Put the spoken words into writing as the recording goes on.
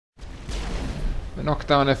The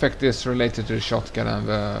knockdown effect is related to the shotgun and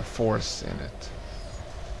the force in it.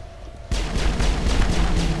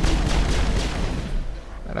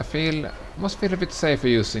 And I must feel a bit safer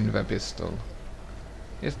using the pistol.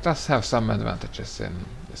 It does have some advantages in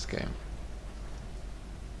this game.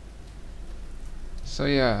 So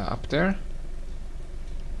yeah, up there.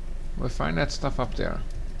 We find that stuff up there.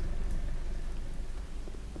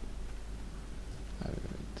 I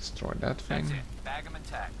destroyed that thing. That's it. Bag 'em and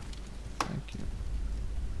tag 'em. Thank you.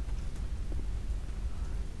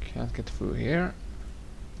 Can't get through here.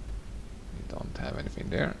 We don't have anything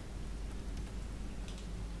there.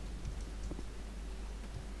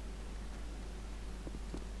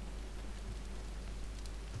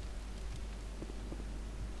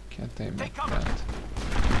 Can't aim at that.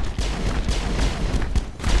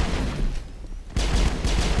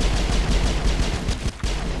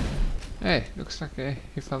 Hey, looks like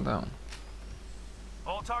he fell down.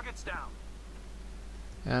 All targets down.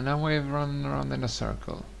 And now we've run around in a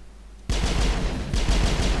circle.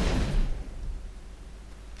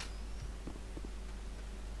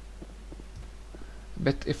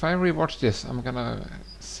 But if I rewatch this, I'm gonna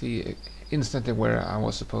see instantly where I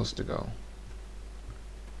was supposed to go.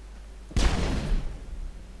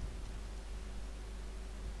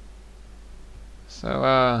 So,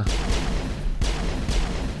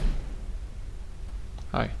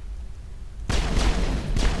 hi.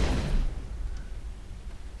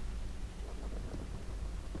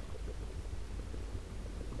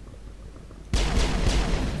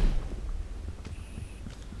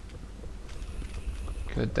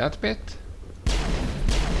 Good, that bit.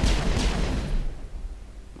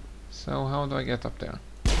 So how do I get up there?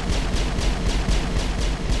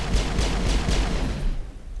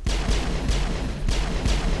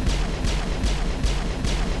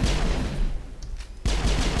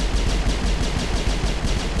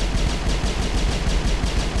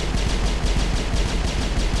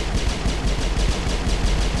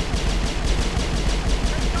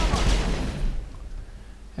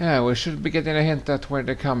 Yeah, we should be getting a hint at where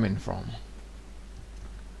they're coming from.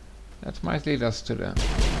 That might lead us to them.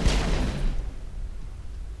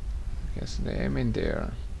 Okay, so they aim in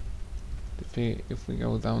there. If we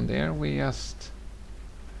go down there, we just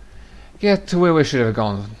get to where we should have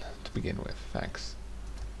gone to begin with. Thanks.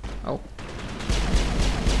 Oh.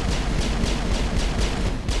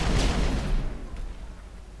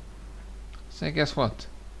 So guess what?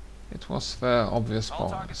 It was the obvious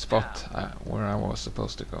spot where I was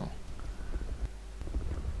supposed to go.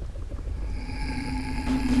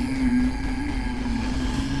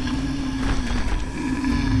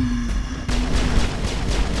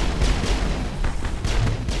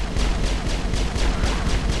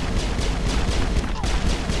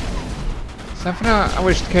 Something I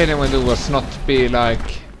wished Kaden would do was not be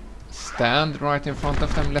like stand right in front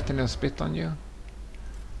of them, letting them spit on you.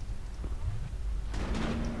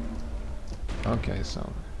 Okay,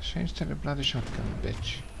 so change to the bloody shotgun,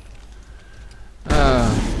 bitch.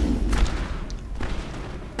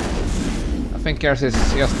 I think Gareth is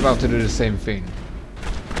just about to do the same thing.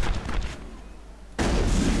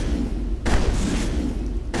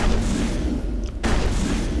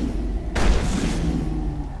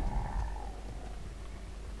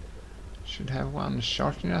 Should have one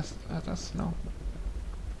shooting at us, no?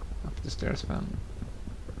 Up the stairs, man.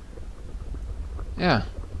 Yeah.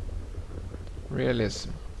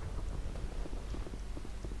 Realism.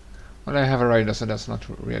 Well, I have a radar, so that's not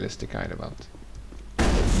realistic either, but...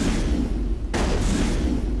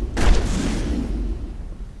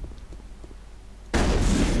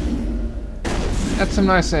 That's some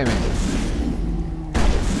nice aiming.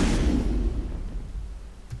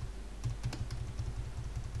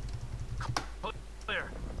 Clear.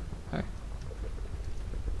 Hi.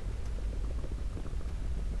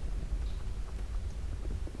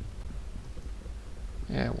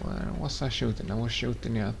 Yeah, where was I shooting? I was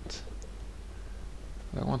shooting at...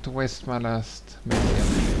 I want to waste my last million.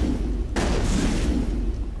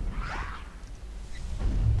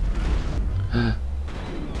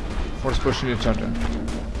 Force pushing each other.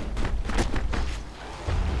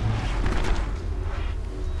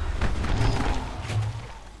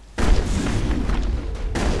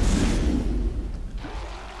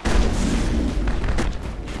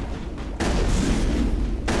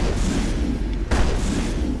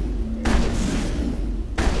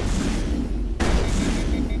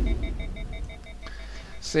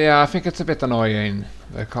 So yeah, I think it's a bit annoying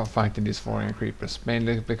fighting these foreign creepers,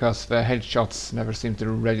 mainly because the headshots never seem to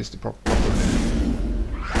register properly.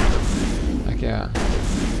 Like, yeah,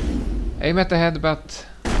 aim at the head, but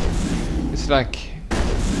it's like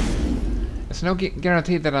it's no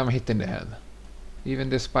guarantee that I'm hitting the head. Even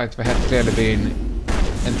despite we had clearly been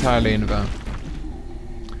entirely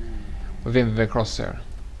within the crosshair.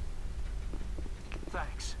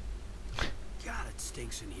 Thanks. God, it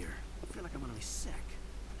stinks in here. I feel like I'm gonna be sick.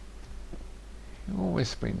 You've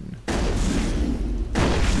always been.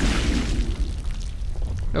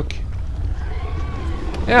 Look.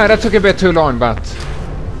 Yeah, that took a bit too long, but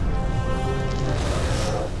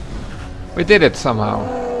we did it somehow.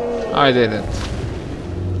 I did it.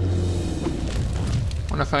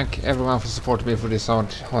 I want to thank everyone for supporting me for these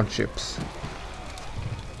hardships.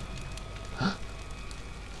 An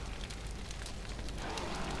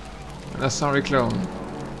Asari clone.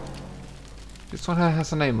 This one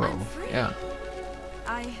has a name wrong. Yeah.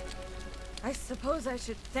 I suppose I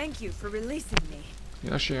should thank you for releasing me.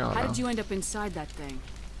 You're Shiala. How did you end up inside that thing?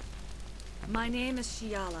 My name is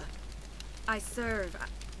Shiala. I served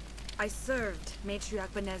Matriarch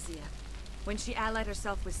Benezia. When she allied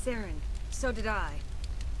herself with Saren, so did I.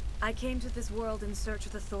 I came to this world in search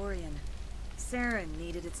of the Thorian. Saren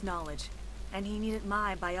needed its knowledge, and he needed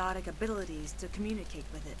my biotic abilities to communicate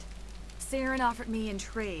with it. Saren offered me in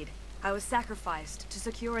trade. I was sacrificed to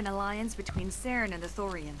secure an alliance between Saren and the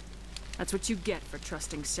Thorian. That's what you get for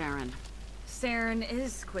trusting Saren. Saren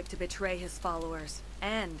is quick to betray his followers,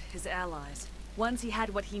 and his allies. Once he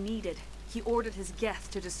had what he needed, he ordered his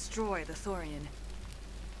Geth to destroy the Thorian.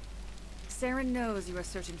 Saren knows you are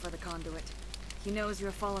searching for the conduit. He knows you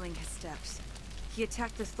are following his steps. He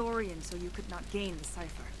attacked the Thorian so you could not gain the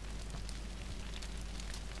cipher.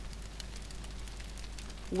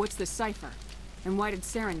 What's the cipher? And why did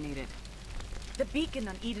Saren need it? The beacon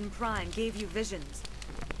on Eden Prime gave you visions.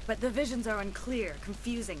 But the visions are unclear,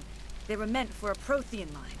 confusing. They were meant for a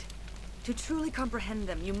Prothean mind. To truly comprehend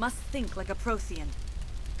them, you must think like a Prothean.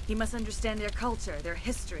 You must understand their culture, their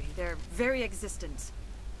history, their very existence.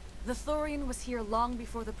 The Thorian was here long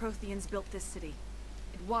before the Protheans built this city.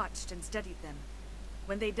 It watched and studied them.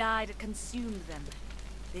 When they died, it consumed them.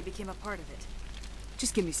 They became a part of it.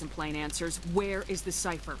 Just give me some plain answers. Where is the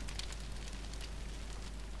cipher?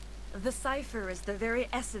 The cipher is the very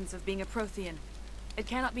essence of being a Prothean. It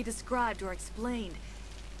cannot be described or explained.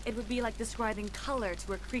 It would be like describing color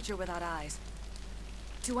to a creature without eyes.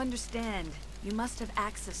 To understand, you must have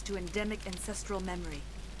access to endemic ancestral memory.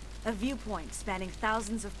 A viewpoint spanning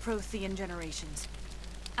thousands of Prothean generations.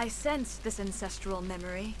 I sensed this ancestral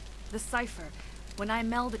memory, the cipher, when I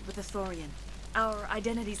melded with the Thorian. Our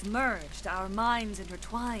identities merged, our minds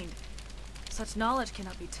intertwined. Such knowledge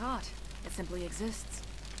cannot be taught. It simply exists.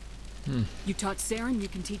 You taught Saren, you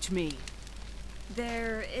can teach me.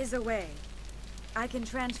 There is a way. I can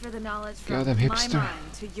transfer the knowledge from Goddamn my hipster.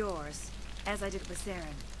 mind to yours, as I did with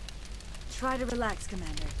Saren. Try to relax,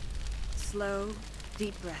 Commander. Slow,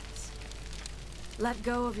 deep breaths. Let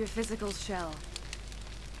go of your physical shell.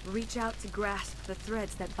 Reach out to grasp the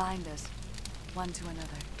threads that bind us, one to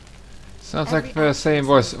another. Sounds like the same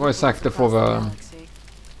voice actor for the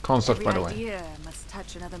concert, by the way. Every idea must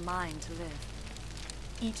touch another mind to live.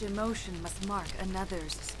 Each emotion must mark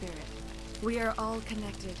another's spirit. We are all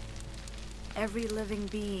connected. Every living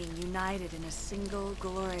being united in a single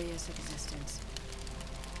glorious existence.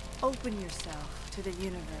 Open yourself to the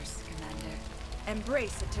universe, Commander.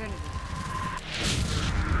 Embrace eternity.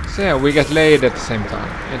 So yeah, we get laid at the same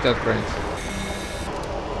time. Ain't that great?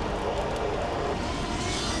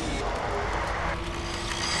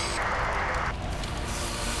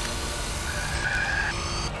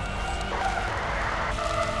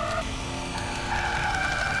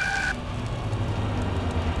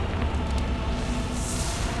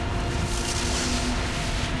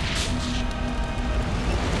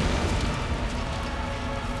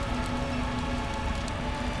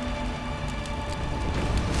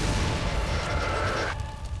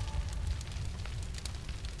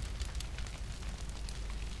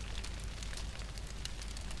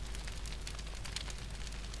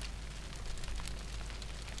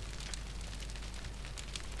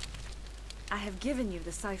 I have given you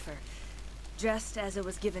the cipher, just as it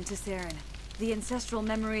was given to Saren. The ancestral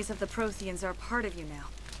memories of the Protheans are part of you now.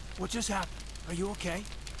 What just happened? Are you okay?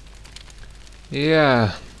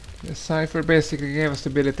 Yeah, the cipher basically gave us the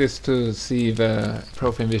abilities to see the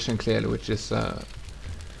Prothean vision clearly, which is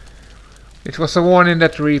it was a warning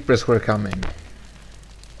that Reapers were coming.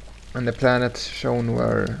 And the planets shown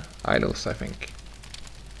were Ilos, I think.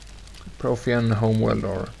 Prothean homeworld,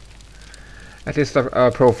 or at least a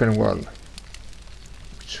Prothean world,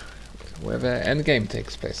 where the endgame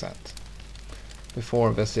takes place at,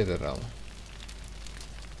 before the Citadel.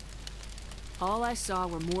 All I saw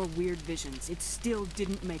were more weird visions. It still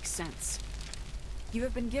didn't make sense. You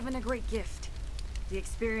have been given a great gift. The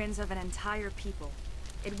experience of an entire people.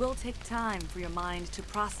 It will take time for your mind to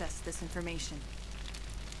process this information.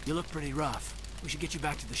 You look pretty rough. We should get you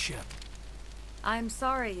back to the ship. I'm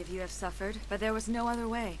sorry if you have suffered, but there was no other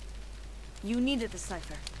way. You needed the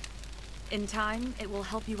cipher. In time, it will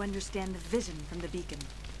help you understand the vision from the beacon.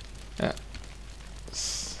 Yeah.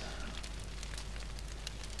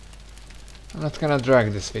 I'm not gonna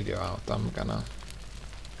drag this video out.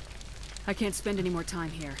 I can't spend any more time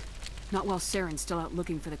here. Not while Saren's still out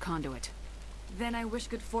looking for the conduit. Then I wish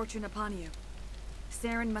good fortune upon you.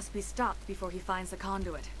 Saren must be stopped before he finds the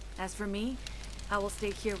conduit. As for me, I will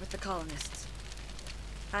stay here with the colonists.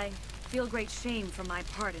 I feel great shame for my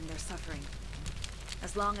part in their suffering.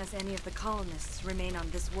 As long as any of the colonists remain on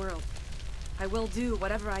this world, I will do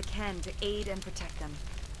whatever I can to aid and protect them.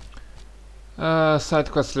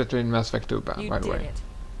 Side quest letter in Mass Effect 2, by the You way. did it.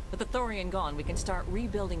 With the Thorian gone, we can start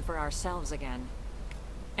rebuilding for ourselves again.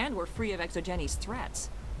 And we're free of Exogeni's threats.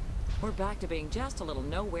 We're back to being just a little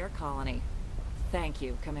nowhere colony. Thank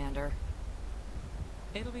you, Commander.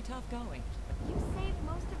 It'll be tough going. You saved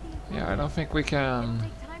most of the... Yeah, I don't think we can... It'll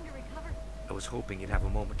take time to recover. I was hoping you'd have a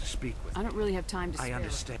moment to speak with I me. don't really have time to spare. I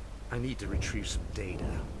understand. I need to retrieve some data.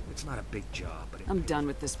 It's not a big job, but I'm done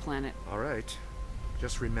with this planet. All right.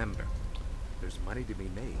 Just remember, there's money to be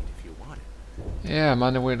made if you want it. Yeah,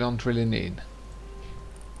 money we don't really need.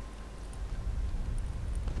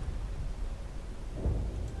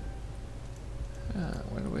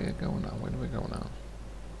 Where do we go now? Where do we go now?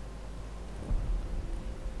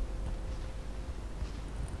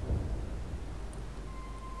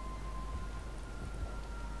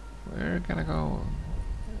 We're gonna go...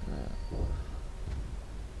 how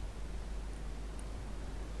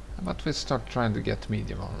about we start trying to get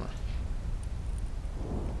medium armor?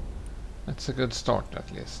 That's a good start,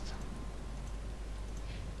 at least.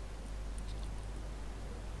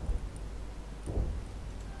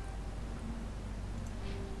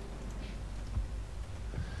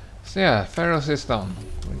 So yeah, Pharaohs is done.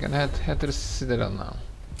 We're gonna head to the Citadel now.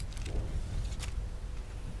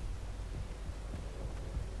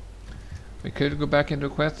 We could go back into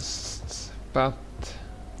quests, but...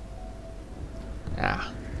 yeah.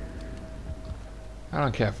 I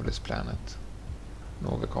don't care for this planet.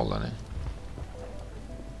 Nor the colony.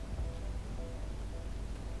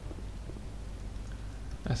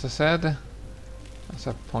 As I said, as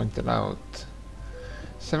I pointed out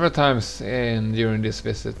several times during this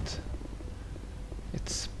visit,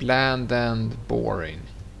 it's bland and boring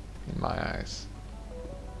in my eyes.